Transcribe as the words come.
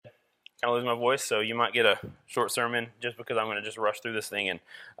kind of losing my voice, so you might get a short sermon just because I'm going to just rush through this thing, and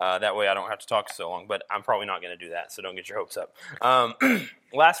that way I don't have to talk so long, but I'm probably not going to do that, so don't get your hopes up.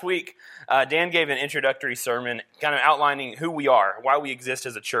 Last week, Dan gave an introductory sermon kind of outlining who we are, why we exist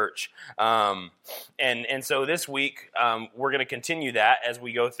as a church, and so this week we're going to continue that as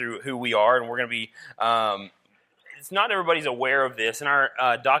we go through who we are, and we're going to be it's not everybody's aware of this. In our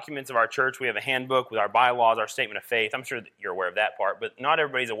documents of our church, we have a handbook with our bylaws, our statement of faith. I'm sure that you're aware of that part, but not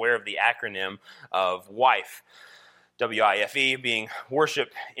everybody's aware of the acronym of WIFE. W-I-F-E being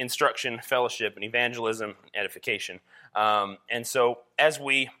worship, instruction, fellowship, and evangelism, edification. And so as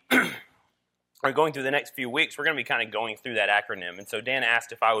we are going through the next few weeks, we're going to be kind of going through that acronym. And so Dan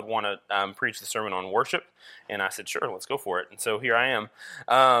asked if I would want to preach the sermon on worship, and I said, sure, let's go for it. And so here I am.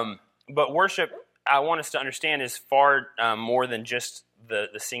 But worship, I want us to understand, is far more than just the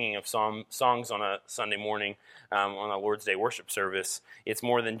singing of songs on a Sunday morning on a Lord's Day worship service. It's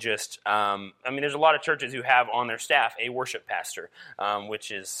more than just, there's a lot of churches who have on their staff a worship pastor, which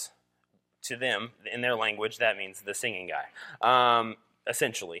is, to them, in their language, that means the singing guy,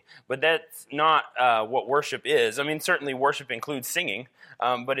 essentially. But that's not what worship is. I mean, certainly worship includes singing,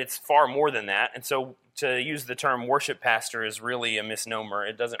 but it's far more than that. And so to use the term worship pastor is really a misnomer.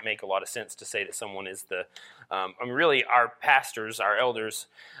 It doesn't make a lot of sense to say that someone is the, really our pastors, our elders,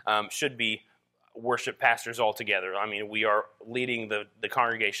 should be worship pastors altogether. I mean, we are leading the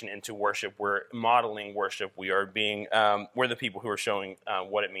congregation into worship. We're modeling worship. We are being, we're the people who are showing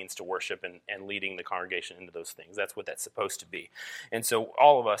what it means to worship and leading the congregation into those things. That's what that's supposed to be. And so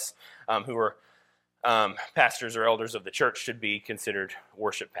all of us who are pastors or elders of the church should be considered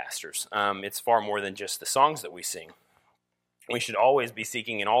worship pastors. It's far more than just the songs that we sing. We should always be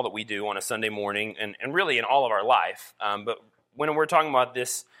seeking in all that we do on a Sunday morning and really in all of our life. But when we're talking about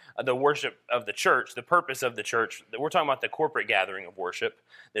this, the worship of the church, the purpose of the church, we're talking about the corporate gathering of worship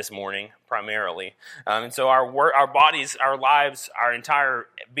this morning primarily. And so our bodies, our lives, our entire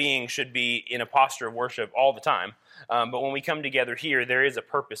being should be in a posture of worship all the time. But when we come together here, there is a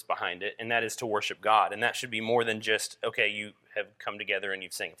purpose behind it, and that is to worship God. And that should be more than just, okay, you have come together and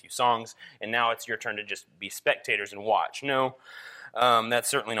you've sang a few songs, and now it's your turn to just be spectators and watch. No, that's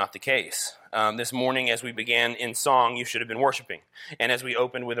certainly not the case. This morning, as we began in song, you should have been worshiping. And as we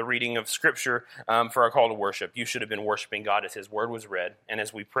opened with a reading of Scripture for our call to worship, you should have been worshiping God as His Word was read and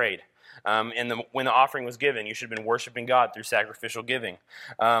as we prayed. When the offering was given, you should have been worshiping God through sacrificial giving.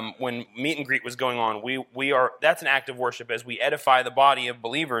 When meet and greet was going on, that's an act of worship as we edify the body of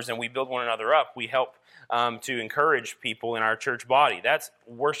believers and we build one another up. We help to encourage people in our church body. That's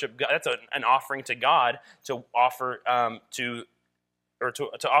worship. That's an offering to God to offer to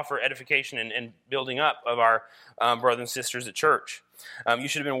offer edification and building up of our brothers and sisters at church. You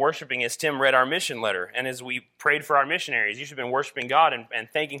should have been worshiping as Tim read our mission letter, and as we prayed for our missionaries, you should have been worshiping God and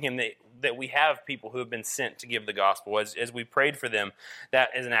thanking Him that we have people who have been sent to give the gospel. As we prayed for them, that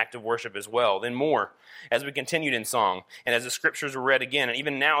is an act of worship as well. Then more, as we continued in song, and as the scriptures were read again, and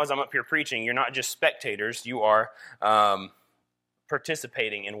even now as I'm up here preaching, you're not just spectators, you are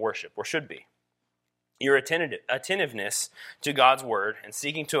participating in worship, or should be. Your attentiveness to God's word and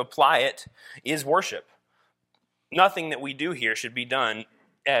seeking to apply it is worship. Nothing that we do here should be done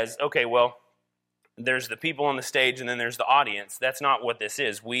as, okay, well, there's the people on the stage and then there's the audience. That's not what this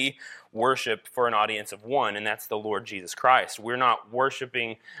is. We worship for an audience of one, and that's the Lord Jesus Christ. We're not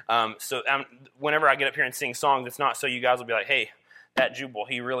worshiping. Whenever I get up here and sing songs, it's not so you guys will be like, hey, that Jubal,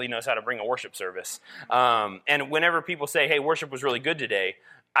 he really knows how to bring a worship service. And whenever people say, hey, worship was really good today,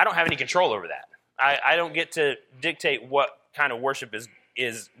 I don't have any control over that. I don't get to dictate what kind of worship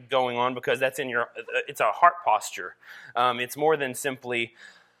is going on because that's it's a heart posture. It's more than simply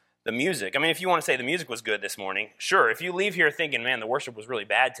the music. I mean, if you want to say the music was good this morning, sure. If you leave here thinking, man, the worship was really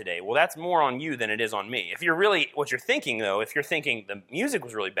bad today, well, that's more on you than it is on me. If you're really, what you're thinking though, if you're thinking the music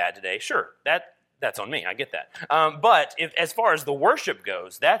was really bad today, sure, that's on me. I get that. But as far as the worship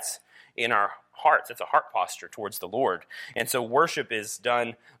goes, that's in our hearts. It's a heart posture towards the Lord. And so worship is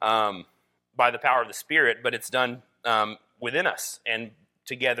done by the power of the Spirit, but it's done within us and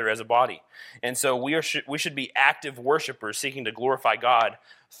together as a body. And so we should be active worshipers seeking to glorify God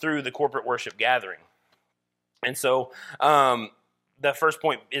through the corporate worship gathering. And so the first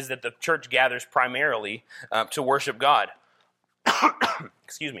point is that the church gathers primarily to worship God.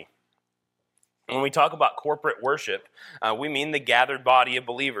 Excuse me. When we talk about corporate worship, we mean the gathered body of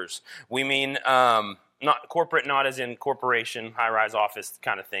believers. We mean not corporate, not as in corporation, high-rise office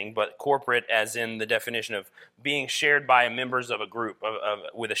kind of thing, but corporate as in the definition of being shared by members of a group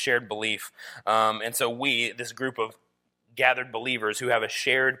with a shared belief. And so this group of gathered believers who have a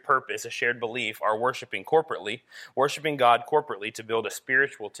shared purpose, a shared belief, are worshiping corporately, worshiping God corporately to build a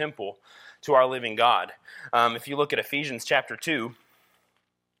spiritual temple to our living God. If you look at Ephesians chapter 2,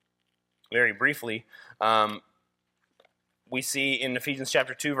 very briefly, we see in Ephesians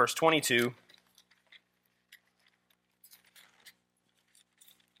chapter 2, verse 22,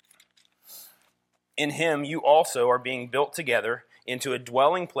 in him you also are being built together into a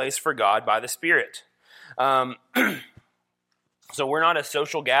dwelling place for God by the Spirit. So we're not a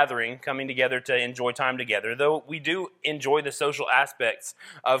social gathering coming together to enjoy time together, though we do enjoy the social aspects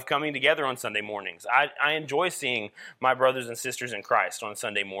of coming together on Sunday mornings. I enjoy seeing my brothers and sisters in Christ on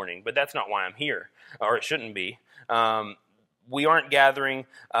Sunday morning, but that's not why I'm here, or it shouldn't be. We aren't gathering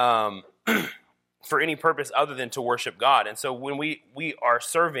for any purpose other than to worship God. And so when we are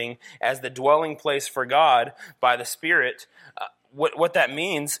serving as the dwelling place for God by the Spirit, what that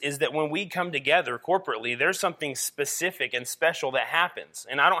means is that when we come together corporately, there's something specific and special that happens.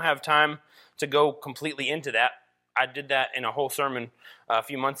 And I don't have time to go completely into that. I did that in a whole sermon a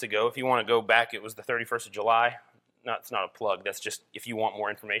few months ago. If you want to go back, it was the 31st of July. No, it's not a plug. That's just if you want more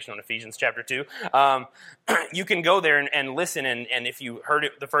information on Ephesians chapter 2. You can go there and listen. And if you heard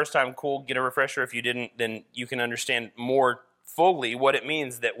it the first time, cool, get a refresher. If you didn't, then you can understand more fully what it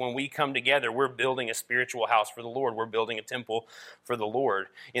means that when we come together, we're building a spiritual house for the Lord. We're building a temple for the Lord.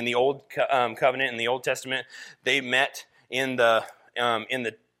 In the Old Covenant, in the Old Testament, they met in the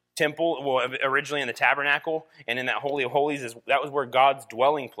temple, well, originally in the tabernacle, and in that Holy of Holies, that was where God's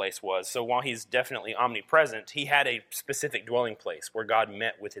dwelling place was. So while he's definitely omnipresent, he had a specific dwelling place where God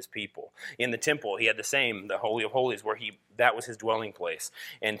met with his people. In the temple, he had the Holy of Holies, where that was his dwelling place.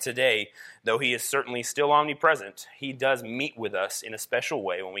 And today, though he is certainly still omnipresent, he does meet with us in a special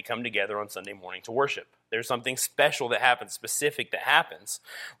way when we come together on Sunday morning to worship. There's something special that happens, specific that happens,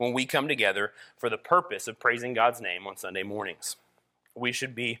 when we come together for the purpose of praising God's name on Sunday mornings. We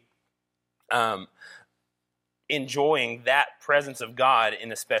should be enjoying that presence of God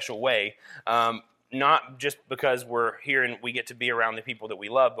in a special way, not just because we're here and we get to be around the people that we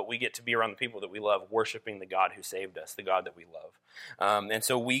love, but we get to be around the people that we love, worshiping the God who saved us, the God that we love. And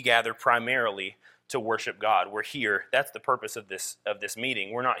so we gather primarily to worship God. We're here. That's the purpose of this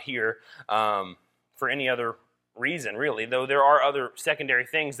meeting. We're not here for any other reason, really, though there are other secondary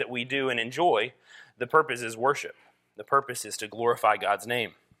things that we do and enjoy. The purpose is worship. The purpose is to glorify God's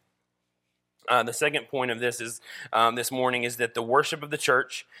name. The second point of this morning is that the worship of the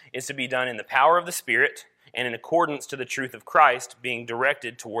church is to be done in the power of the Spirit and in accordance to the truth of Christ, being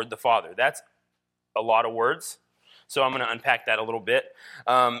directed toward the Father. That's a lot of words, so I'm going to unpack that a little bit.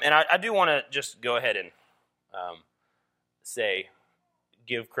 And I do want to just go ahead and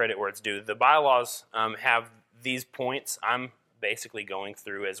give credit where it's due. The bylaws have these points. I'm basically going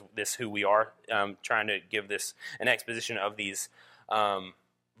through as this who we are, trying to give this an exposition of these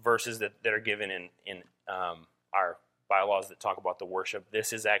verses that are given in our bylaws that talk about the worship.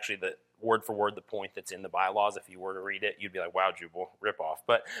 This is actually the word for word the point that's in the bylaws. If you were to read it, you'd be like, wow, Jubal, rip off.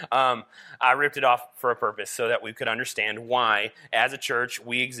 But I ripped it off for a purpose so that we could understand why, as a church,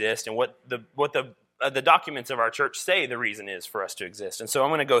 we exist and what the documents of our church say the reason is for us to exist. And so I'm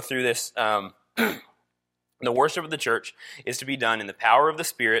going to go through this. The worship of the church is to be done in the power of the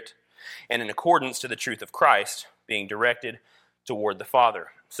Spirit and in accordance to the truth of Christ, being directed toward the Father.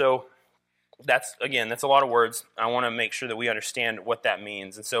 So that's a lot of words. I want to make sure that we understand what that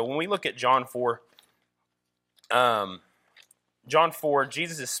means. And so when we look at John 4,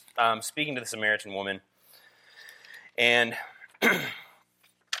 Jesus is speaking to the Samaritan woman, and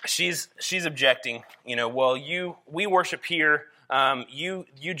she's objecting. We worship here. You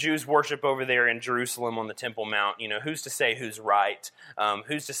Jews worship over there in Jerusalem on the Temple Mount. Who's to say who's right?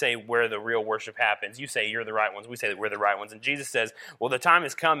 Who's to say where the real worship happens? You say you're the right ones. We say that we're the right ones. And Jesus says, well, the time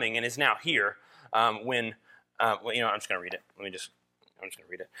is coming and is now here when, I'm just going to read it. I'm just going to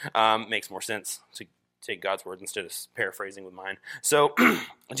read it. Makes more sense to take God's words instead of paraphrasing with mine. So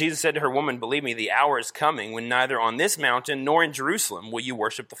Jesus said to her, woman, believe me, the hour is coming when neither on this mountain nor in Jerusalem will you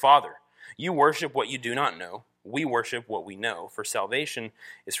worship the Father. You worship what you do not know. We worship what we know, for salvation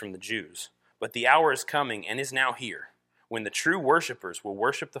is from the Jews. But the hour is coming and is now here, when the true worshipers will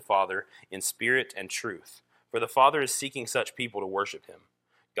worship the Father in spirit and truth. For the Father is seeking such people to worship him.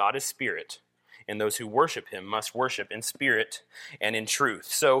 God is spirit, and those who worship him must worship in spirit and in truth.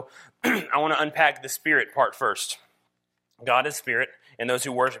 So I want to unpack the spirit part first. God is spirit, and those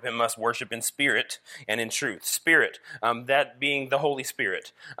who worship him must worship in spirit and in truth. Spirit, that being the Holy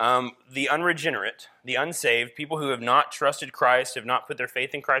Spirit. The unregenerate, the unsaved, people who have not trusted Christ, have not put their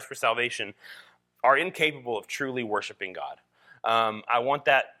faith in Christ for salvation, are incapable of truly worshiping God. I want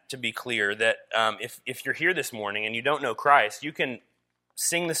that to be clear, that if you're here this morning and you don't know Christ, you can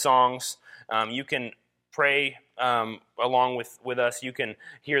sing the songs, you can pray along with us, you can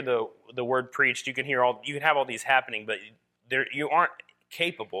hear the word preached, you can have all these happening, but you aren't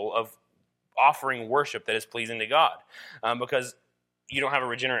capable of offering worship that is pleasing to God, because you don't have a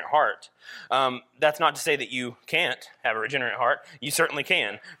regenerate heart. That's not to say that you can't have a regenerate heart. You certainly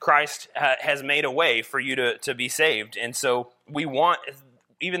can. Christ has made a way for you to be saved. And so we want,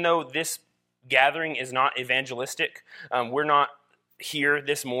 even though this gathering is not evangelistic, we're not here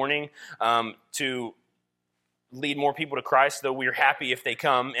this morning to lead more people to Christ, though we're happy if they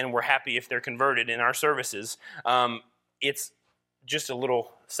come and we're happy if they're converted in our services. It's just a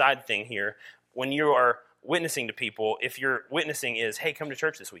little side thing here. When you are witnessing to people, if your witnessing is, hey, come to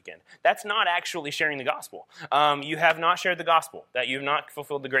church this weekend, that's not actually sharing the gospel. You have not shared the gospel, that you've not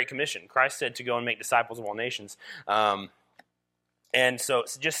fulfilled the Great Commission. Christ said to go and make disciples of all nations. And so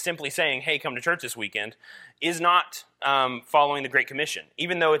just simply saying, hey, come to church this weekend, is not following the Great Commission.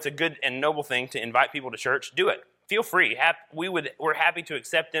 Even though it's a good and noble thing to invite people to church, do it. Feel free. We're happy to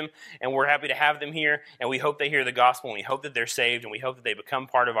accept them, and we're happy to have them here, and we hope they hear the gospel, and we hope that they're saved, and we hope that they become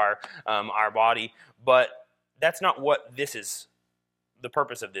part of our body. But that's not what this is. The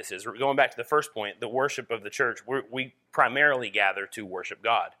purpose of this is, going back to the first point, the worship of the church. We primarily gather to worship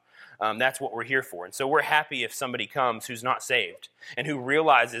God. That's what we're here for. And so we're happy if somebody comes who's not saved and who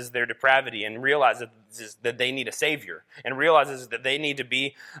realizes their depravity and realizes that they need a Savior and realizes that they need to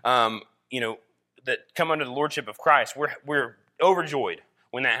be, that come under the lordship of Christ. We're overjoyed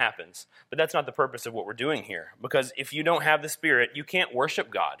when that happens. But that's not the purpose of what we're doing here. Because if you don't have the Spirit, you can't worship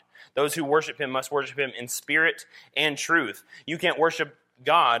God. Those who worship Him must worship Him in spirit and truth. You can't worship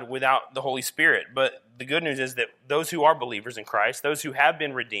God without the Holy Spirit. But the good news is that those who are believers in Christ, those who have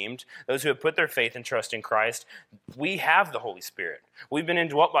been redeemed, those who have put their faith and trust in Christ, we have the Holy Spirit. We've been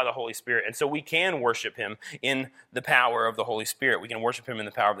indwelt by the Holy Spirit, and so we can worship Him in the power of the Holy Spirit. We can worship Him in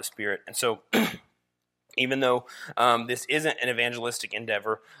the power of the Spirit. And so even though this isn't an evangelistic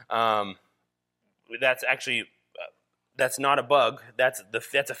endeavor, that's actually that's not a bug. That's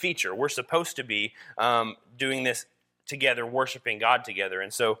a feature. We're supposed to be doing this together, worshiping God together.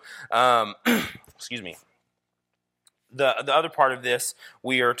 And so, excuse me. The other part of this,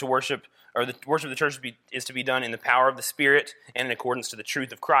 we are to worship, or the worship of the church is to be done in the power of the Spirit and in accordance to the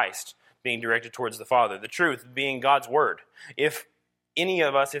truth of Christ, being directed towards the Father. The truth being God's Word. If any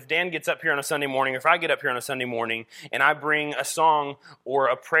of us, if Dan gets up here on a Sunday morning, or if I get up here on a Sunday morning, and I bring a song or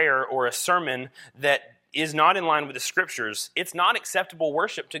a prayer or a sermon that is not in line with the Scriptures, it's not acceptable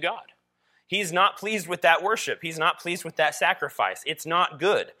worship to God. He's not pleased with that worship. He's not pleased with that sacrifice. It's not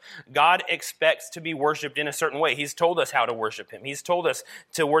good. God expects to be worshiped in a certain way. He's told us how to worship Him. He's told us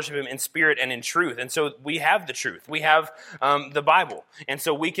to worship Him in spirit and in truth. And so we have the truth. We have the Bible. And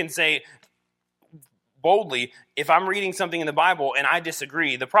so we can say boldly, if I'm reading something in the Bible and I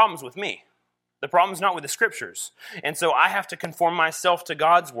disagree, the problem's with me. The problem's not with the Scriptures. And so I have to conform myself to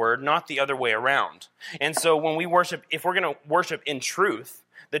God's Word, not the other way around. And so when we worship, if we're going to worship in truth,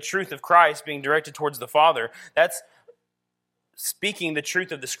 the truth of Christ being directed towards the Father, that's speaking the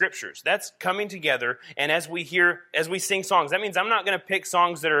truth of the Scriptures. That's coming together, and as we sing songs, that means I'm not going to pick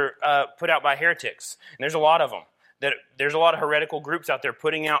songs that are put out by heretics. And there's a lot of them. There's a lot of heretical groups out there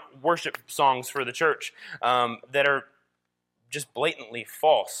putting out worship songs for the church that are just blatantly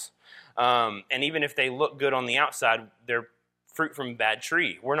false. And even if they look good on the outside, they're fruit from a bad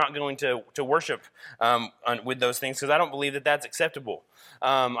tree. We're not going to worship with those things because I don't believe that that's acceptable.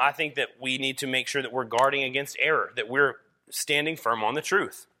 I think that we need to make sure that we're guarding against error, that we're standing firm on the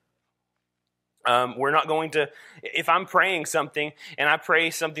truth. We're not going to, if I'm praying something and I pray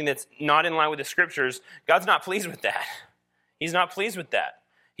something that's not in line with the Scriptures, God's not pleased with that. He's not pleased with that.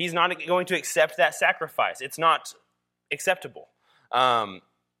 He's not going to accept that sacrifice. It's not acceptable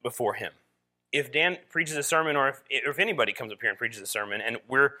before Him. If Dan preaches a sermon, or if anybody comes up here and preaches a sermon, and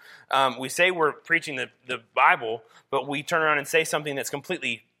we say we're preaching the Bible, but we turn around and say something that's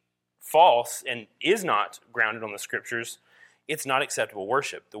completely false and is not grounded on the Scriptures, it's not acceptable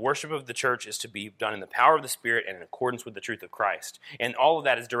worship. The worship of the church is to be done in the power of the Spirit and in accordance with the truth of Christ. And all of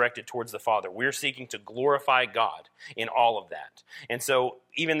that is directed towards the Father. We're seeking to glorify God in all of that. And so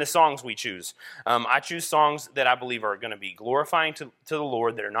even the songs we choose, I choose songs that I believe are going to be glorifying to the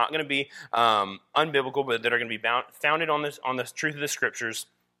Lord, that are not going to be unbiblical, but that are going to be founded on the truth of the Scriptures.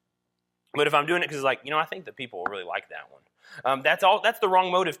 But if I'm doing it because I think that people will really like that one. That's the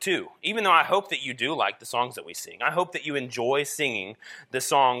wrong motive too. Even though I hope that you do like the songs that we sing. I hope that you enjoy singing the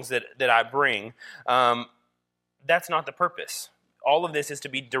songs that I bring. That's not the purpose. all of this is to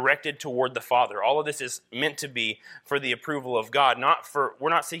be directed toward the Father. All of this is meant to be for the approval of God. We're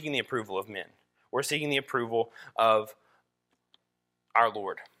not seeking the approval of men. We're seeking the approval of our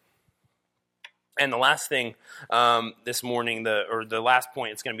Lord. And the last thing this morning, the last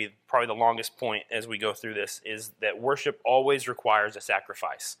point, it's going to be probably the longest point as we go through this, is that worship always requires a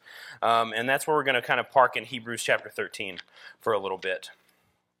sacrifice. And that's where we're going to kind of park in Hebrews chapter 13 for a little bit.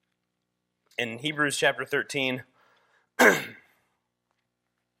 In Hebrews chapter 13,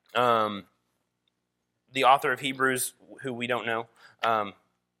 the author of Hebrews, who we don't know,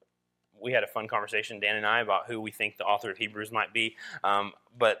 we had a fun conversation, Dan and I, about who we think the author of Hebrews might be,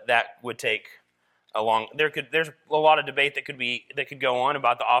 but that would take a long. There's a lot of debate that could go on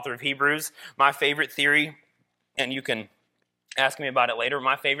about the author of Hebrews. My favorite theory, and you can ask me about it later.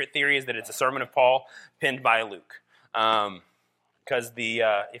 My favorite theory is that it's a sermon of Paul penned by Luke, because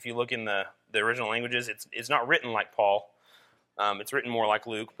if you look in the original languages, it's not written like Paul. It's written more like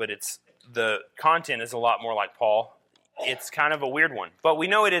Luke, but the content is a lot more like Paul. It's kind of a weird one, but we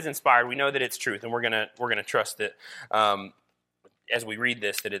know it is inspired. We know that it's truth, and we're gonna trust that as we read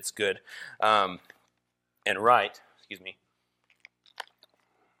this, that it's good and right. Excuse me.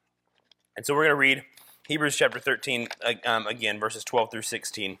 And so we're gonna read Hebrews chapter 13 again, verses 12 through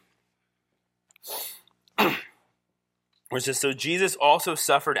 16. Where it says, "So Jesus also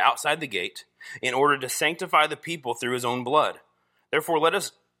suffered outside the gate in order to sanctify the people through his own blood. Therefore let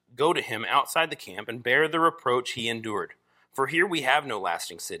us go to him outside the camp and bear the reproach he endured. For here we have no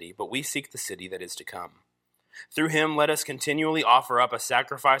lasting city, but we seek the city that is to come. Through him let us continually offer up a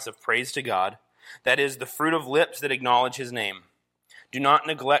sacrifice of praise to God, that is, the fruit of lips that acknowledge his name. Do not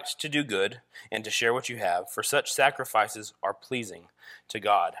neglect to do good and to share what you have, for such sacrifices are pleasing to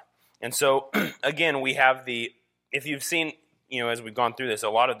God." And so, again, we have if you've seen, as we've gone through this, a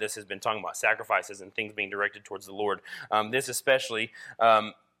lot of this has been talking about sacrifices and things being directed towards the Lord. This especially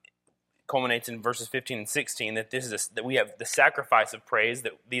culminates in verses 15 and 16, that we have the sacrifice of praise,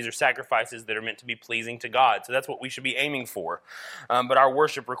 that these are sacrifices that are meant to be pleasing to God. So that's what we should be aiming for. But our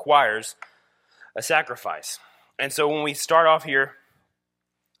worship requires a sacrifice. And so when we start off here,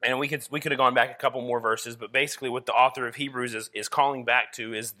 and we could have gone back a couple more verses, but basically what the author of Hebrews is calling back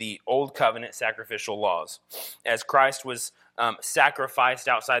to is the old covenant sacrificial laws. As Christ was sacrificed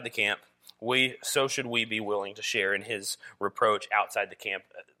outside the camp, so should we be willing to share in his reproach outside the camp.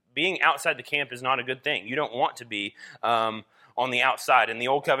 Being outside the camp is not a good thing. You don't want to be on the outside. In the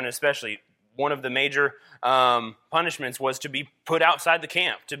old covenant especially, one of the major punishments was to be put outside the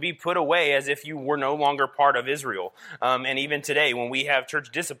camp, to be put away as if you were no longer part of Israel. And even today, when we have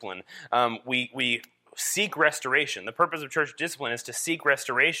church discipline, we seek restoration. The purpose of church discipline is to seek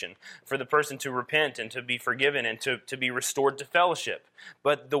restoration, for the person to repent and to be forgiven and to be restored to fellowship.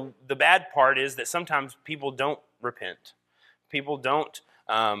 But the bad part is that sometimes people don't repent. People don't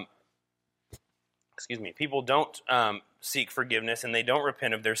seek forgiveness, and they don't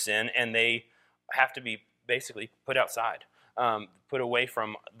repent of their sin, and they have to be basically put outside, put away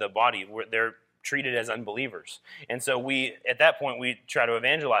from the body, where they're treated as unbelievers. And so at that point, we try to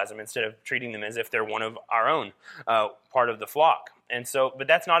evangelize them instead of treating them as if they're one of our own, part of the flock. And so, but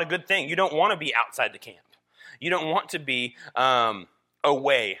that's not a good thing. You don't want to be outside the camp. You don't want to be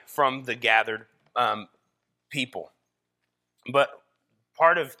away from the gathered people. But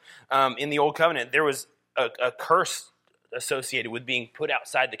part of, in the Old Covenant, there was a curse associated with being put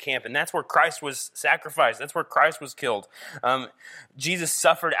outside the camp, and that's where Christ was sacrificed. That's where Christ was killed. Jesus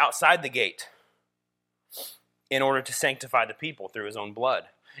suffered outside the gate in order to sanctify the people through his own blood.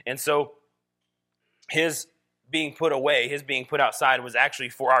 And so his being put away, his being put outside, was actually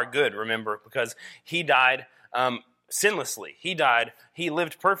for our good, remember, because he died sinlessly. He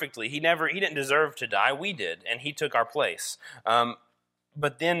lived perfectly. He didn't deserve to die. We did, and he took our place.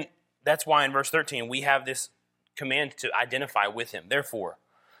 But then that's why in verse 13 we have this command to identify with him. Therefore,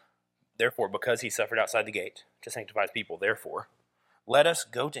 because he suffered outside the gate to sanctify his people, therefore, let us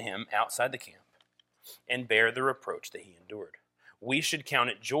go to him outside the camp and bear the reproach that he endured. We should count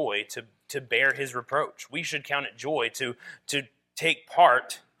it joy to bear his reproach. We should count it joy to take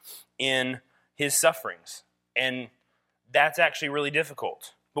part in his sufferings. And that's actually really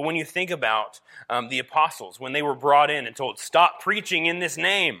difficult. But when you think about the apostles, when they were brought in and told, stop preaching in this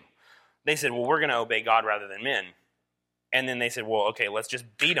name, they said, well, we're going to obey God rather than men. And then they said, well, okay, let's just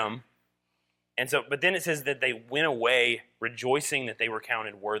beat them. And so, but then it says that they went away rejoicing that they were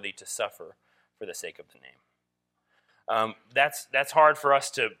counted worthy to suffer for the sake of the name. That's hard for us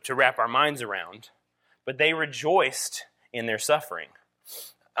to wrap our minds around, but they rejoiced in their suffering.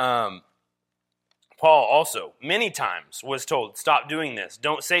 Paul also many times was told, stop doing this,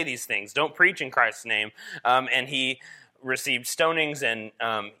 don't say these things, don't preach in Christ's name, and he received stonings and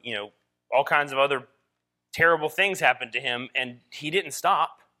all kinds of other terrible things happened to him, and he didn't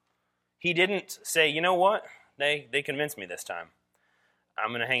stop. He didn't say, you know what, they convinced me this time, I'm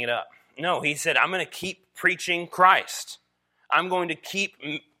going to hang it up. No, he said, I'm going to keep preaching Christ. I'm going to keep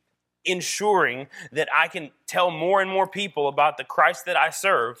ensuring that I can tell more and more people about the Christ that I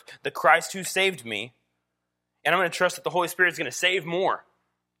serve, the Christ who saved me, and I'm going to trust that the Holy Spirit is going to save more.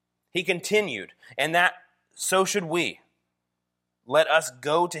 He continued, and so should we. Let us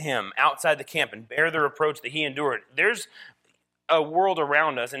go to him outside the camp and bear the reproach that he endured. There's a world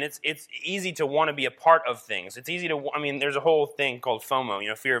around us, and it's easy to want to be a part of things. It's easy to, there's a whole thing called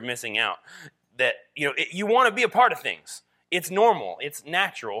FOMO, fear of missing out, that, you want to be a part of things. It's normal, it's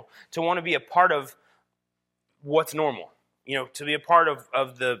natural to want to be a part of what's normal, to be a part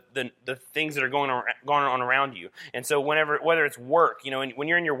of the things that are going on around you. And so whether it's work, when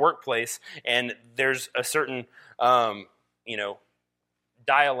you're in your workplace and there's a certain,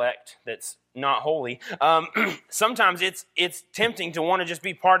 dialect that's not holy, sometimes it's tempting to want to just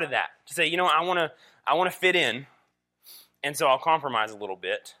be part of that, to say, I want to fit in, and so I'll compromise a little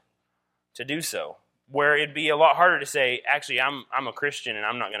bit to do so. Where it'd be a lot harder to say, actually, I'm a Christian and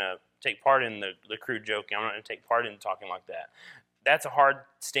I'm not going to take part in the crude joking. I'm not going to take part in talking like that. That's a hard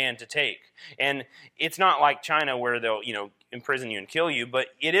stand to take. And it's not like China where they'll, imprison you and kill you, but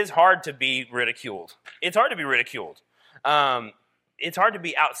it is hard to be ridiculed. It's hard to be ridiculed. It's hard to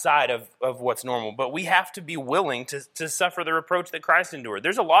be outside of what's normal, but we have to be willing to suffer the reproach that Christ endured.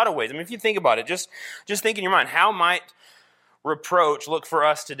 There's a lot of ways. If you think about it, just think in your mind, how might reproach look for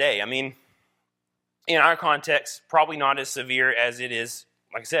us today? In our context, probably not as severe as it is,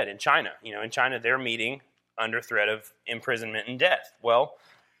 like I said, in China. In China, they're meeting under threat of imprisonment and death. Well,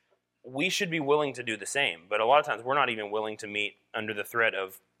 we should be willing to do the same, but a lot of times we're not even willing to meet under the threat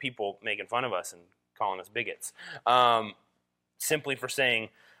of people making fun of us and calling us bigots, simply for saying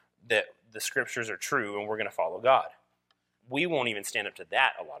that the scriptures are true and we're going to follow God. We won't even stand up to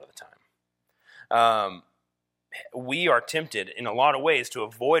that a lot of the time. We are tempted in a lot of ways to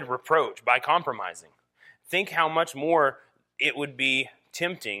avoid reproach by compromising. Think how much more it would be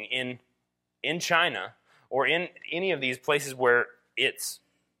tempting in China or in any of these places where it's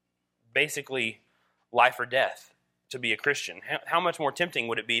basically life or death to be a Christian. How much more tempting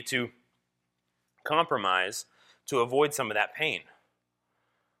would it be to compromise to avoid some of that pain?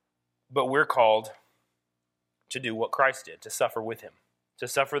 But we're called to do what Christ did, to suffer with him, to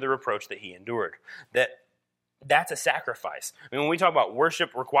suffer the reproach that he endured. That's a sacrifice. When we talk about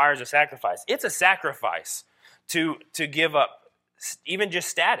worship requires a sacrifice, it's a sacrifice to give up even just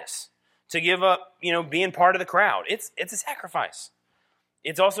status, to give up, being part of the crowd. It's a sacrifice.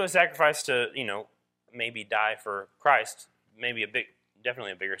 It's also a sacrifice to, maybe die for Christ,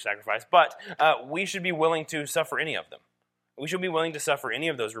 definitely a bigger sacrifice, but we should be willing to suffer any of them. We should be willing to suffer any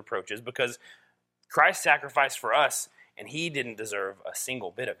of those reproaches because Christ sacrificed for us and he didn't deserve a single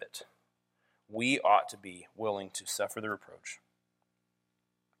bit of it. We ought to be willing to suffer the reproach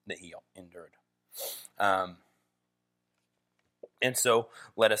that he endured. And so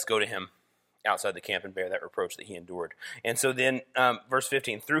let us go to him outside the camp and bear that reproach that he endured. And so then, verse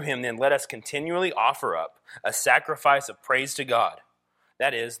 15, through him then let us continually offer up a sacrifice of praise to God.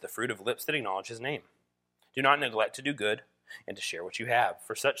 That is, the fruit of lips that acknowledge his name. Do not neglect to do good and to share what you have,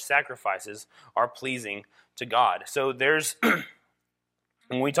 for such sacrifices are pleasing to God. So there's...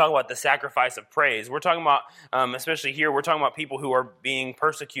 When we talk about the sacrifice of praise, we're talking about, especially here, we're talking about people who are being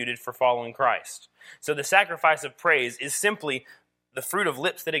persecuted for following Christ. So the sacrifice of praise is simply the fruit of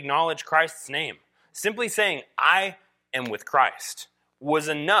lips that acknowledge Christ's name. Simply saying, I am with Christ, was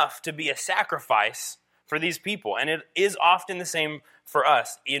enough to be a sacrifice for these people. And it is often the same for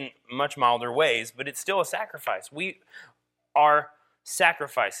us in much milder ways, but it's still a sacrifice. We are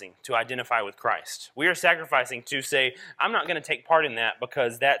sacrificing to identify with Christ. We are sacrificing to say, I'm not going to take part in that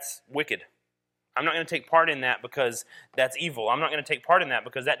because that's wicked. I'm not going to take part in that because that's evil. I'm not going to take part in that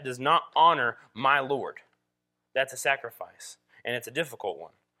because that does not honor my Lord. That's a sacrifice, and it's a difficult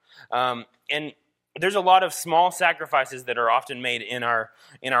one. And there's a lot of small sacrifices that are often made in our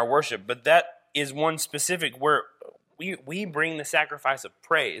worship, but that is one specific where we bring the sacrifice of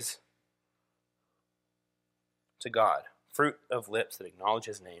praise to God. Fruit of lips that acknowledge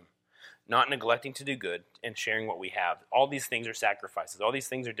his name, not neglecting to do good, and sharing what we have. All these things are sacrifices. All these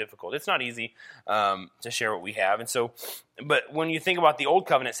things are difficult. It's not easy to share what we have. And so, but when you think about the old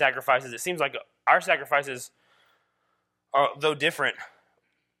covenant sacrifices, it seems like our sacrifices are, though different,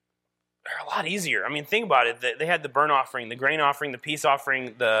 are a lot easier. I mean, think about it. They had the burnt offering, the grain offering, the peace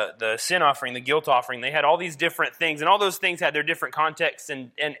offering, the sin offering, the guilt offering. They had all these different things, and all those things had their different contexts,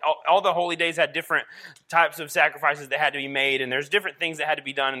 and all the holy days had different types of sacrifices that had to be made, and there's different things that had to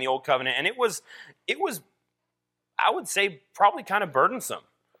be done in the Old Covenant. And it was, I would say, probably kind of burdensome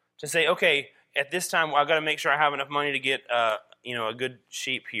to say, okay, at this time, I've got to make sure I have enough money to get a good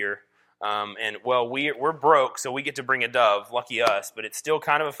sheep here. We're broke, so we get to bring a dove. Lucky us, but it's still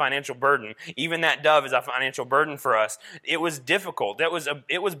kind of a financial burden. Even that dove is a financial burden for us. It was difficult.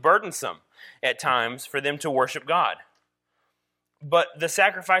 It was burdensome at times for them to worship God. But the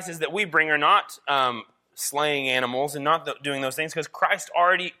sacrifices that we bring are not slaying animals and not doing those things, because Christ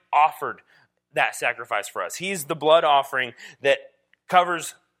already offered that sacrifice for us. He's the blood offering that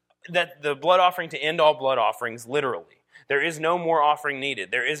covers the blood offering to end all blood offerings, literally. There is no more offering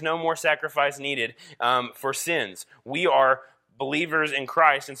needed. There is no more sacrifice needed for sins. We are believers in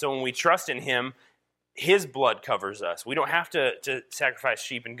Christ, and so when we trust in Him, His blood covers us. We don't have to sacrifice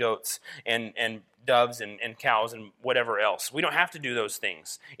sheep and goats and doves and cows and whatever else. We don't have to do those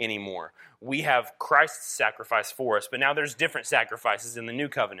things anymore. We have Christ's sacrifice for us, but now there's different sacrifices in the new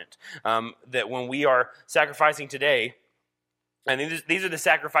covenant that when we are sacrificing today. And these are the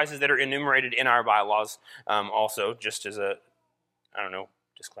sacrifices that are enumerated in our bylaws also, just as a,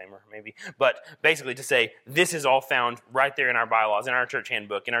 disclaimer maybe. But basically to say, this is all found right there in our bylaws, in our church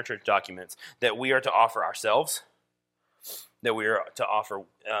handbook, in our church documents, that we are to offer ourselves, that we are to offer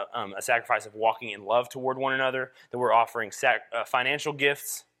a sacrifice of walking in love toward one another, that we're offering financial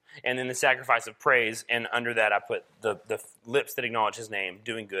gifts, and then the sacrifice of praise, and under that I put the lips that acknowledge His name,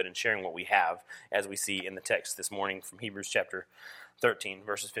 doing good and sharing what we have, as we see in the text this morning from Hebrews chapter 13,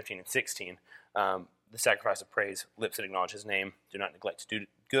 verses 15 and 16. The sacrifice of praise, lips that acknowledge His name, do not neglect to do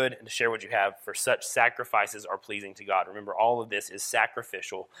good and to share what you have, for such sacrifices are pleasing to God. Remember, all of this is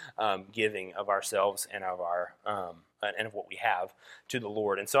sacrificial giving of ourselves and of our and of what we have to the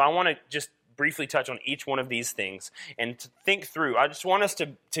Lord. And so I want to just briefly touch on each one of these things and to think through. I just want us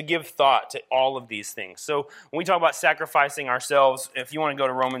to give thought to all of these things. So when we talk about sacrificing ourselves, if you want to go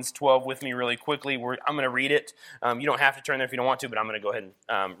to Romans 12 with me really quickly, I'm going to read it. You don't have to turn there if you don't want to, but I'm going to go ahead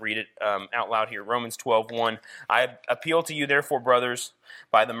and read it out loud here. Romans 12:1. I appeal to you, therefore, brothers,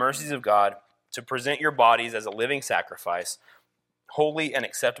 by the mercies of God, to present your bodies as a living sacrifice, holy and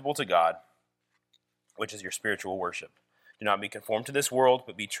acceptable to God, which is your spiritual worship. Do not be conformed to this world,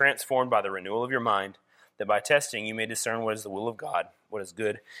 but be transformed by the renewal of your mind, that by testing you may discern what is the will of God, what is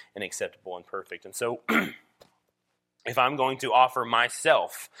good and acceptable and perfect. And so, if I'm going to offer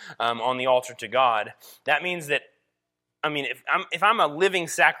myself on the altar to God, that means that, if I'm a living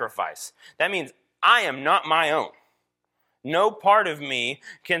sacrifice, that means I am not my own. No part of me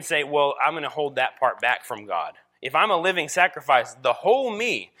can say, well, I'm going to hold that part back from God. If I'm a living sacrifice, the whole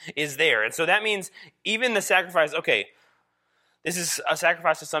me is there. And so that means even the sacrifice, okay, this is a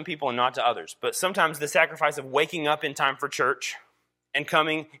sacrifice to some people and not to others. But sometimes the sacrifice of waking up in time for church and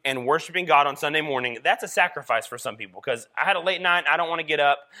coming and worshiping God on Sunday morning, that's a sacrifice for some people. Because I had a late night, I don't want to get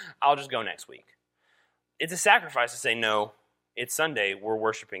up, I'll just go next week. It's a sacrifice to say, no, it's Sunday, we're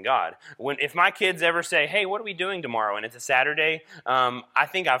worshiping God. If my kids ever say, hey, what are we doing tomorrow? And it's a Saturday, I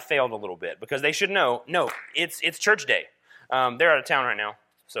think I've failed a little bit. Because they should know, no, it's church day. They're out of town right now,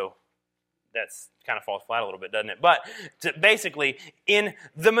 so that's kind of falls flat a little bit, doesn't it? But basically, in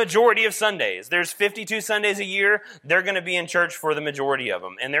the majority of Sundays, there's 52 Sundays a year, they're going to be in church for the majority of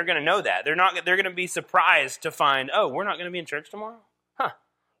them, and they're going to know that. They're going to be surprised to find, oh, we're not going to be in church tomorrow? Huh,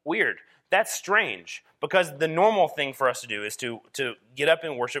 weird. That's strange, because the normal thing for us to do is to get up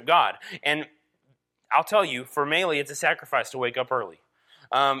and worship God. And I'll tell you, for Maylee, it's a sacrifice to wake up early.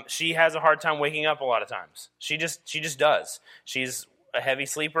 She has a hard time waking up a lot of times. She just does. She's a heavy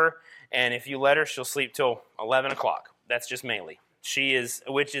sleeper, and if you let her, she'll sleep till 11 o'clock. That's just Maylee.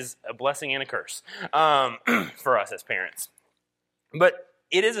 Which is a blessing and a curse for us as parents. But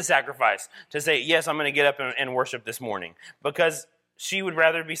it is a sacrifice to say, yes, I'm going to get up and worship this morning, because she would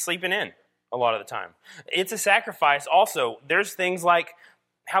rather be sleeping in a lot of the time. It's a sacrifice also. There's things like,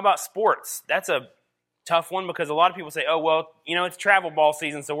 how about sports? That's a tough one, because a lot of people say, oh, well, it's travel ball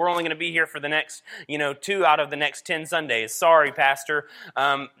season, so we're only going to be here for the next, 2 out of the next 10 Sundays. Sorry, Pastor.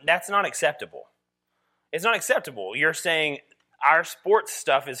 That's not acceptable. It's not acceptable. You're saying our sports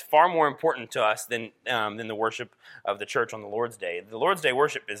stuff is far more important to us than the worship of the church on the Lord's Day. The Lord's Day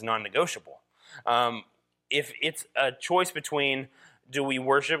worship is non-negotiable. If it's a choice between, do we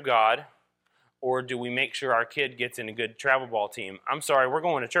worship God or do we make sure our kid gets in a good travel ball team? I'm sorry, we're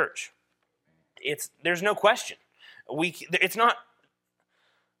going to church. There's no question. It's not.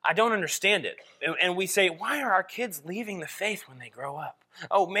 I don't understand it. And we say, why are our kids leaving the faith when they grow up?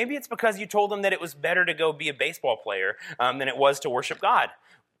 Oh, maybe it's because you told them that it was better to go be a baseball player than it was to worship God.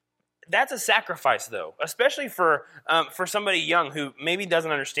 That's a sacrifice, though, especially for somebody young who maybe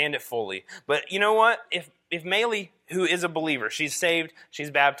doesn't understand it fully. But you know what? If Maylee, who is a believer, she's saved, she's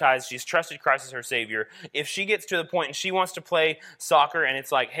baptized, she's trusted Christ as her Savior, if she gets to the point and she wants to play soccer and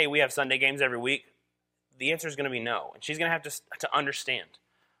it's like, hey, we have Sunday games every week, the answer is going to be no. And she's going to have to understand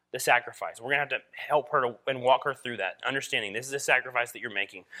the sacrifice. We're going to have to help her and walk her through that, understanding this is a sacrifice that you're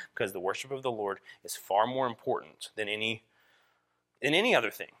making because the worship of the Lord is far more important than any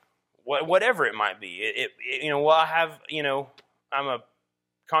other thing. Whatever it might be. I'm a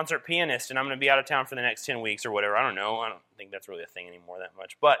concert pianist and I'm going to be out of town for the next 10 weeks or whatever. I don't know. I don't think that's really a thing anymore that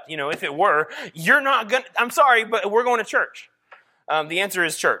much. But, if it were, you're not going to, I'm sorry, but we're going to church. The answer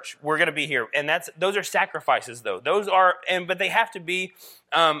is church. We're going to be here. And those are sacrifices, though. But they have to be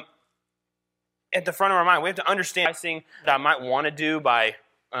at the front of our mind. We have to understand that I might want to do by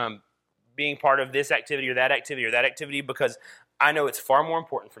being part of this activity or that activity because I know it's far more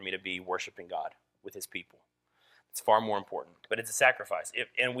important for me to be worshiping God with His people. It's far more important, but it's a sacrifice.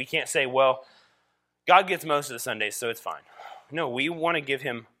 And we can't say, well, God gets most of the Sundays, so it's fine. No, we want to give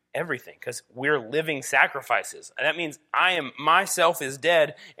Him everything because we're living sacrifices. And that means myself is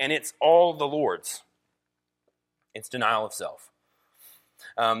dead and it's all the Lord's. It's denial of self.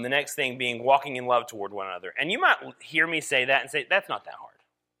 The next thing being walking in love toward one another. And you might hear me say that and say, that's not that hard.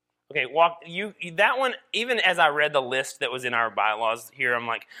 Okay, that one, even as I read the list that was in our bylaws here, I'm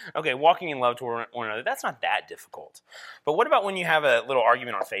like, okay, walking in love toward one another, that's not that difficult. But what about when you have a little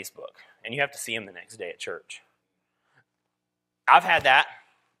argument on Facebook and you have to see them the next day at church? I've had that.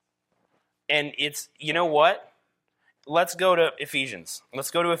 And it's, you know what? Let's go to Ephesians. Let's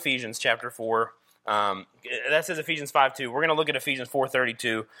go to Ephesians chapter 4. That says Ephesians 5:2. We're going to look at Ephesians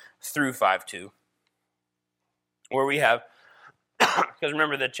 4:32 through 5:2, where we have, because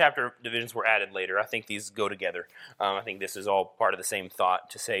remember the chapter divisions were added later. I think these go together. I think this is all part of the same thought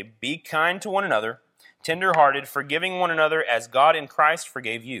to say, be kind to one another, tender-hearted, forgiving one another as God in Christ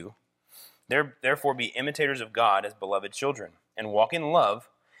forgave you. Therefore be imitators of God as beloved children, and walk in love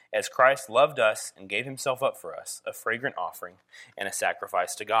as Christ loved us and gave Himself up for us, a fragrant offering and a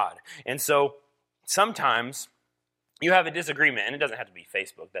sacrifice to God. And so sometimes you have a disagreement, and it doesn't have to be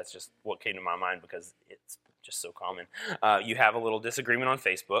Facebook. That's just what came to my mind because it's just so common. You have a little disagreement on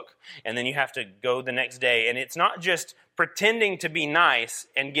Facebook, and then you have to go the next day, and it's not just pretending to be nice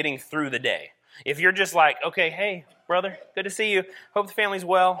and getting through the day. If you're just like, okay, hey, brother, good to see you. Hope the family's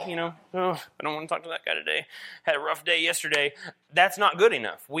well. I don't want to talk to that guy today. Had a rough day yesterday. That's not good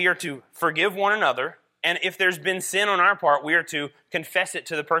enough. We are to forgive one another, and if there's been sin on our part, we are to confess it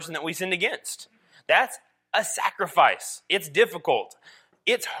to the person that we sinned against. That's a sacrifice. It's difficult.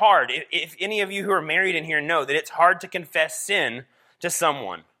 It's hard. If any of you who are married in here know that it's hard to confess sin to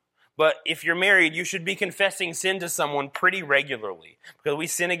someone. But if you're married, you should be confessing sin to someone pretty regularly because we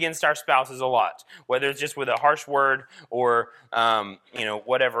sin against our spouses a lot, whether it's just with a harsh word or,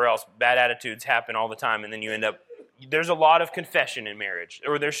 whatever else. Bad attitudes happen all the time, and then you end up, there's a lot of confession in marriage,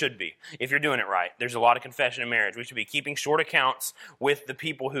 or there should be, if you're doing it right. There's a lot of confession in marriage. We should be keeping short accounts with the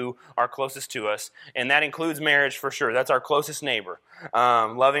people who are closest to us, and that includes marriage for sure. That's our closest neighbor.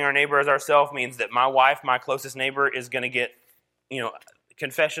 Loving our neighbor as ourselves means that my wife, my closest neighbor, is going to get,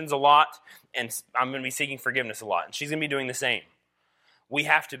 confessions a lot, and I'm going to be seeking forgiveness a lot, and she's going to be doing the same. We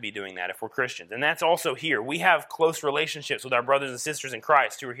have to be doing that if we're Christians, and that's also here. We have close relationships with our brothers and sisters in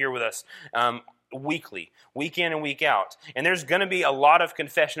Christ who are here with us weekly, week in and week out, and there's going to be a lot of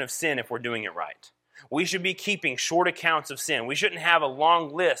confession of sin if we're doing it right. We should be keeping short accounts of sin. We shouldn't have a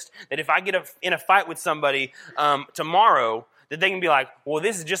long list that if I get in a fight with somebody tomorrow, that they can be like, well,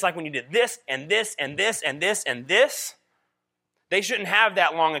 this is just like when you did this and this and this and this and this. They shouldn't have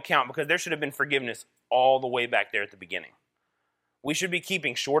that long account because there should have been forgiveness all the way back there at the beginning. We should be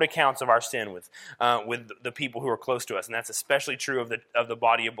keeping short accounts of our sin with the people who are close to us, and that's especially true of the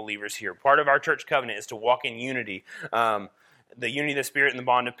body of believers here. Part of our church covenant is to walk in unity, the unity of the Spirit and the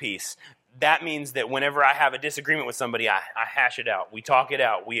bond of peace. That means that whenever I have a disagreement with somebody, I hash it out. We talk it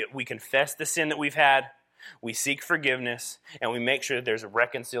out. We confess the sin that we've had. We seek forgiveness, and we make sure that there's a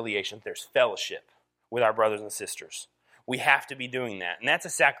reconciliation, there's fellowship with our brothers and sisters. We have to be doing that, and that's a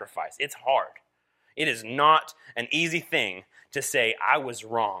sacrifice. It's hard. It is not an easy thing to say, I was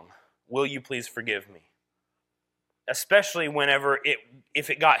wrong. Will you please forgive me? Especially if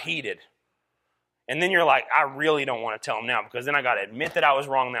it got heated. And then you're like, I really don't want to tell them now because then I got to admit that I was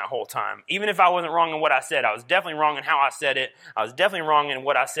wrong that whole time. Even if I wasn't wrong in what I said, I was definitely wrong in how I said it. I was definitely wrong in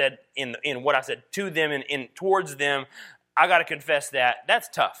what I said in what I said to them and towards them. I got to confess that's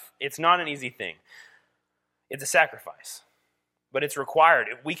tough. It's not an easy thing. It's a sacrifice, but it's required.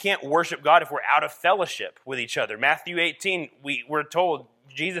 We can't worship God if we're out of fellowship with each other. Matthew 18, we're told,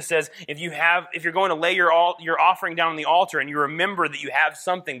 Jesus says, if you're going to lay your offering down on the altar and you remember that you have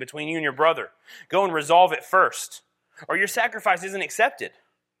something between you and your brother, go and resolve it first, or your sacrifice isn't accepted.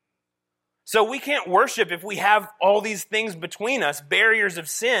 So we can't worship if we have all these things between us, barriers of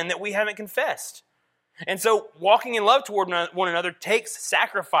sin that we haven't confessed. And so walking in love toward one another takes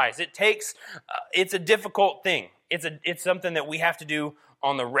sacrifice. It's a difficult thing. It's something that we have to do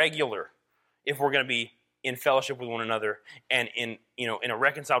on the regular if we're going to be in fellowship with one another and in a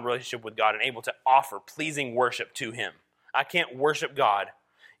reconciled relationship with God and able to offer pleasing worship to Him. I can't worship God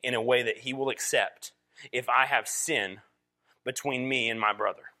in a way that He will accept if I have sin between me and my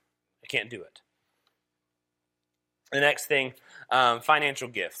brother. I can't do it. The next thing, financial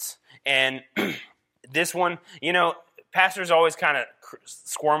gifts. And this one, pastors always kind of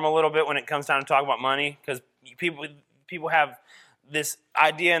squirm a little bit when it comes time to talk about money because people have this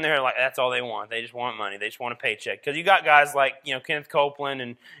idea and they're like, that's all they want. They just want money. They just want a paycheck. Because you got guys like Kenneth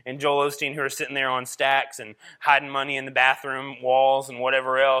Copeland and Joel Osteen who are sitting there on stacks and hiding money in the bathroom walls and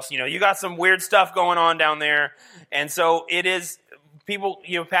whatever else. You got some weird stuff going on down there. And so it is... People,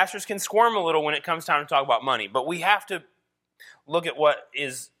 pastors can squirm a little when it comes time to talk about money, but we have to look at what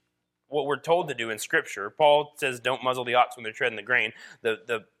we're told to do in Scripture. Paul says, "Don't muzzle the ox when they're treading the grain.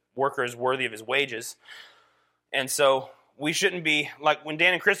 The worker is worthy of his wages," and so we shouldn't be like when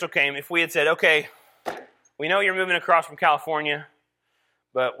Dan and Crystal came. If we had said, "Okay, we know you're moving across from California,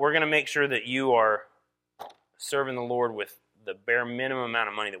 but we're going to make sure that you are serving the Lord with the bare minimum amount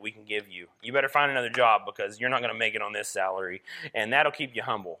of money that we can give you. You better find another job because you're not going to make it on this salary, and that'll keep you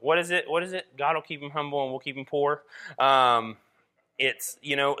humble." What is it? God will keep him humble and we'll keep him poor. But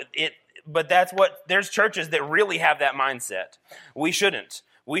that's what, there's churches that really have that mindset. We shouldn't.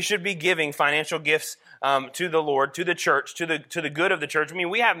 We should be giving financial gifts to the Lord, to the church, to the good of the church. I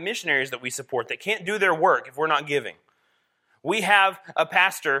mean, we have missionaries that we support that can't do their work if we're not giving. We have a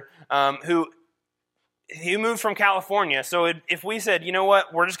pastor who moved from California, so if we said, you know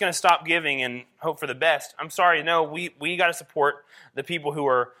what, we're just going to stop giving and hope for the best, I'm sorry, no, we got to support the people who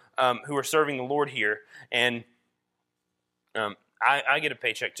are serving the Lord here, and I get a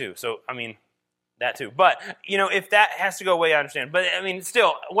paycheck too, so I mean, that too. But, if that has to go away, I understand. But, I mean,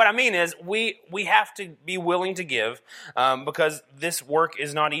 still, what I mean is we have to be willing to give because this work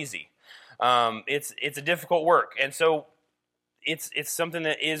is not easy. It's a difficult work, and so it's something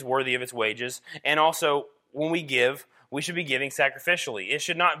that is worthy of its wages. And also, when we give, we should be giving sacrificially. It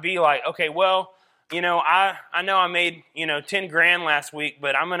should not be like, okay, well, I know I made, 10 grand last week,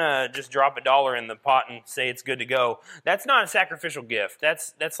 but I'm going to just drop $1 in the pot and say it's good to go. That's not a sacrificial gift.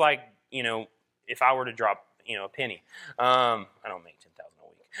 That's like, if I were to drop, a penny. I don't make 10,000 a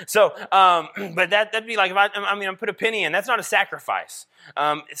week. So, but that'd be like, if I put a penny in, that's not a sacrifice.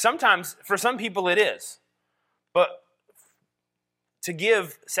 Sometimes, for some people it is. But to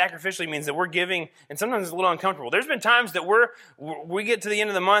give sacrificially means that we're giving, and sometimes it's a little uncomfortable. There's been times that we get to the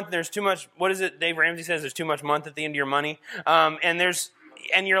end of the month, and there's too much, what is it Dave Ramsey says, there's too much month at the end of your money. And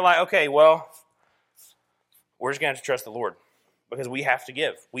you're like, okay, well, we're just going to have to trust the Lord because we have to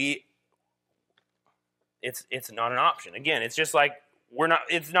give. It's not an option. Again, it's just like,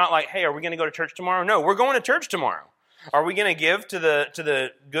 it's not like, hey, are we going to go to church tomorrow? No, we're going to church tomorrow. Are we going to give to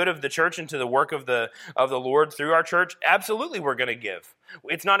the good of the church and to the work of the Lord through our church? Absolutely, we're going to give.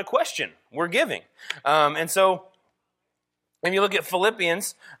 It's not a question. We're giving. And so, if you look at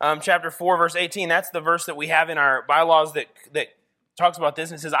Philippians chapter 4, verse 18, that's the verse that we have in our bylaws that talks about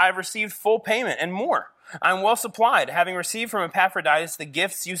this. And it says, "I have received full payment and more. I am well supplied, having received from Epaphroditus the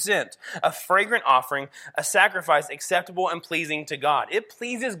gifts you sent, a fragrant offering, a sacrifice acceptable and pleasing to God." It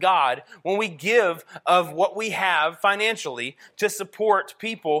pleases God when we give of what we have financially to support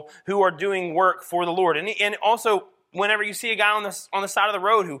people who are doing work for the Lord. And also, whenever you see a guy on the side of the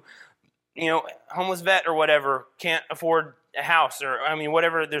road who, homeless vet or whatever, can't afford a house or,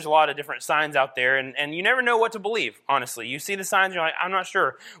 whatever, there's a lot of different signs out there, and you never know what to believe, honestly. You see the signs, you're like, I'm not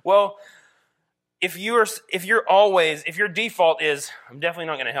sure. Well, if your default is, I'm definitely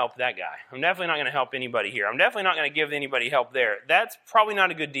not going to help that guy. I'm definitely not going to help anybody here. I'm definitely not going to give anybody help there. That's probably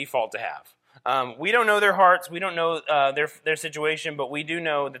not a good default to have. We don't know their hearts. We don't know their situation, but we do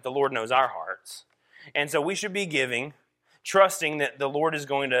know that the Lord knows our hearts. And so we should be giving, trusting that the Lord is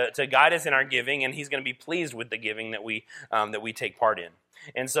going to guide us in our giving, and He's going to be pleased with the giving that we take part in.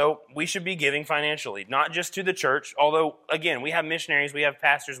 And so we should be giving financially, not just to the church. Although, again, we have missionaries, we have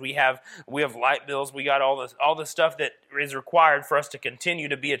pastors, we have light bills, we got all the stuff that is required for us to continue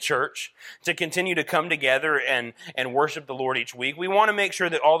to be a church, to continue to come together and worship the Lord each week. We want to make sure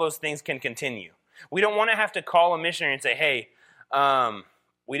that all those things can continue. We don't want to have to call a missionary and say, hey,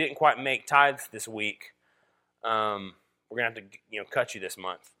 we didn't quite make tithes this week. We're going to have to cut you this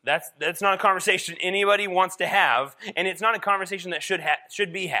month. That's not a conversation anybody wants to have, and it's not a conversation that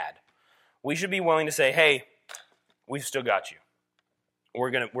should be had. We should be willing to say, hey, we've still got you.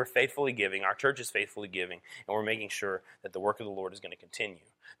 We're faithfully giving. Our church is faithfully giving, and we're making sure that the work of the Lord is going to continue,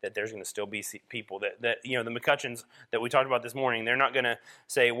 that there's going to still be people that the McCutcheons that we talked about this morning, they're not going to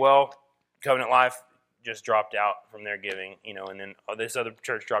say, well, Covenant Life just dropped out from their giving, and then this other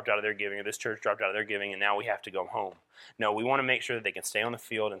church dropped out of their giving, or this church dropped out of their giving, and now we have to go home. No, we want to make sure that they can stay on the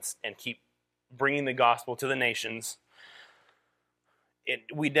field and keep bringing the gospel to the nations.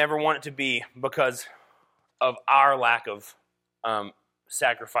 We never want it to be because of our lack of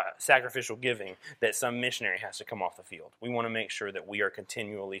sacrificial giving that some missionary has to come off the field. We want to make sure that we are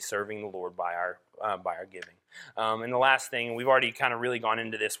continually serving the Lord by our giving. And the last thing, we've already kind of really gone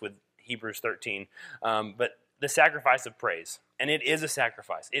into this with Hebrews 13, but the sacrifice of praise. And it is a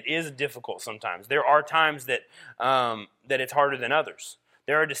sacrifice. It is difficult sometimes. There are times that it's harder than others.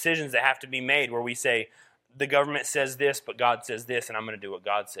 There are decisions that have to be made where we say, the government says this, but God says this, and I'm going to do what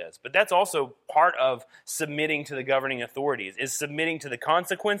God says. But that's also part of submitting to the governing authorities, is submitting to the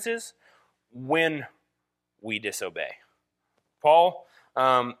consequences when we disobey. Paul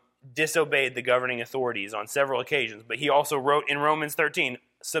disobeyed the governing authorities on several occasions, but he also wrote in Romans 13,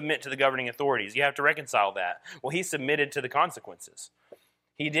 submit to the governing authorities. You have to reconcile that. Well, he submitted to the consequences.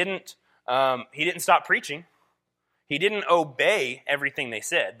 He didn't stop preaching. He didn't obey everything they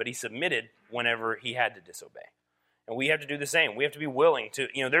said, but he submitted whenever he had to disobey. And we have to do the same. We have to be willing to,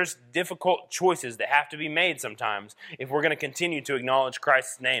 there's difficult choices that have to be made sometimes if we're going to continue to acknowledge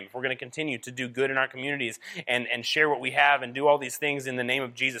Christ's name, if we're going to continue to do good in our communities and share what we have and do all these things in the name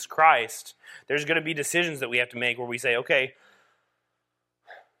of Jesus Christ. There's going to be decisions that we have to make where we say, okay,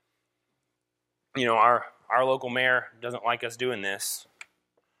 our local mayor doesn't like us doing this,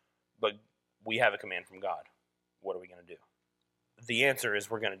 but we have a command from God. What are we going to do? The answer is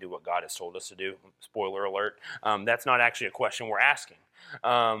we're going to do what God has told us to do. Spoiler alert. That's not actually a question we're asking.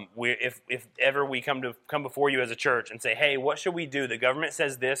 If ever we come before you as a church and say, hey, what should we do? The government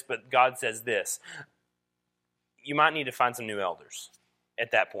says this, but God says this. You might need to find some new elders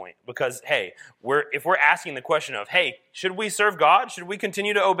at that point. Because, hey, if we're asking the question of, hey, should we serve God? Should we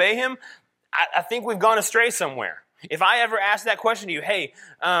continue to obey Him? I think we've gone astray somewhere. If I ever ask that question to you, hey,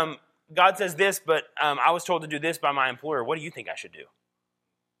 God says this, but I was told to do this by my employer. What do you think I should do?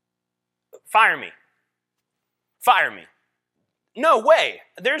 Fire me. Fire me. No way.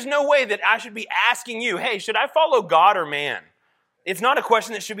 There's no way that I should be asking you, hey, should I follow God or man? It's not a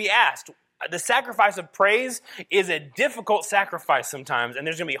question that should be asked. The sacrifice of praise is a difficult sacrifice sometimes, and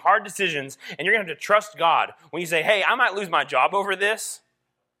there's going to be hard decisions, and you're going to have to trust God. When you say, hey, I might lose my job over this,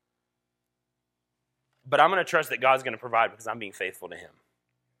 but I'm going to trust that God's going to provide because I'm being faithful to Him.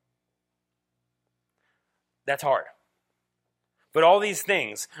 That's hard. But all these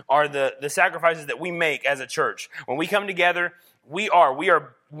things are the sacrifices that we make as a church. When we come together, we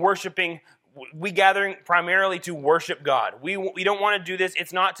are worshiping. We gathering primarily to worship God. We don't want to do this.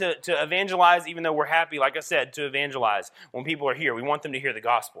 It's not to evangelize, even though we're happy, like I said, to evangelize when people are here. We want them to hear the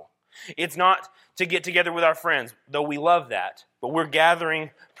gospel. It's not to get together with our friends, though we love that. But we're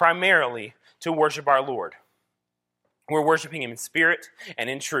gathering primarily to worship our Lord. We're worshiping Him in spirit and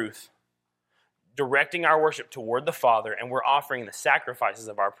in truth, directing our worship toward the Father, and we're offering the sacrifices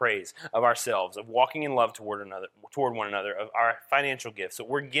of our praise, of ourselves, of walking in love toward one another, of our financial gifts. So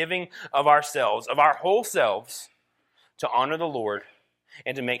we're giving of ourselves, of our whole selves, to honor the Lord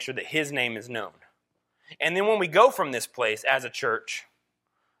and to make sure that His name is known. And then when we go from this place as a church,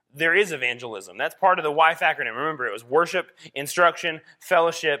 there is evangelism. That's part of the WIFE acronym. Remember, it was worship, instruction,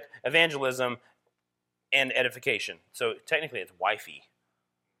 fellowship, evangelism, and edification. So technically it's WIFE.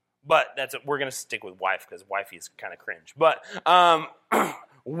 But we're going to stick with wife because wifey is kind of cringe. But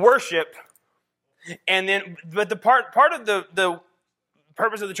worship, and then the part of the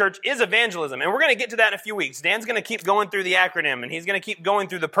purpose of the church is evangelism, and we're going to get to that in a few weeks. Dan's going to keep going through the acronym, and he's going to keep going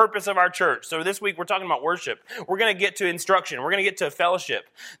through the purpose of our church. So this week we're talking about worship. We're going to get to instruction. We're going to get to fellowship.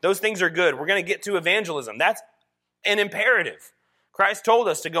 Those things are good. We're going to get to evangelism. That's an imperative. Christ told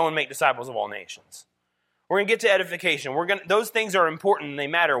us to go and make disciples of all nations. We're going to get to edification. Those things are important and they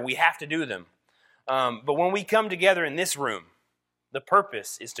matter. We have to do them. But when we come together in this room, the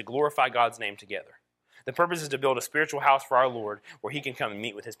purpose is to glorify God's name together. The purpose is to build a spiritual house for our Lord where he can come and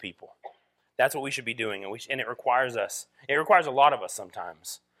meet with his people. That's what we should be doing, and it requires us. It requires a lot of us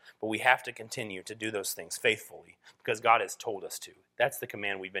sometimes, but we have to continue to do those things faithfully because God has told us to. That's the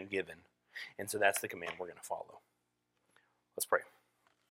command we've been given, and so that's the command we're going to follow. Let's pray.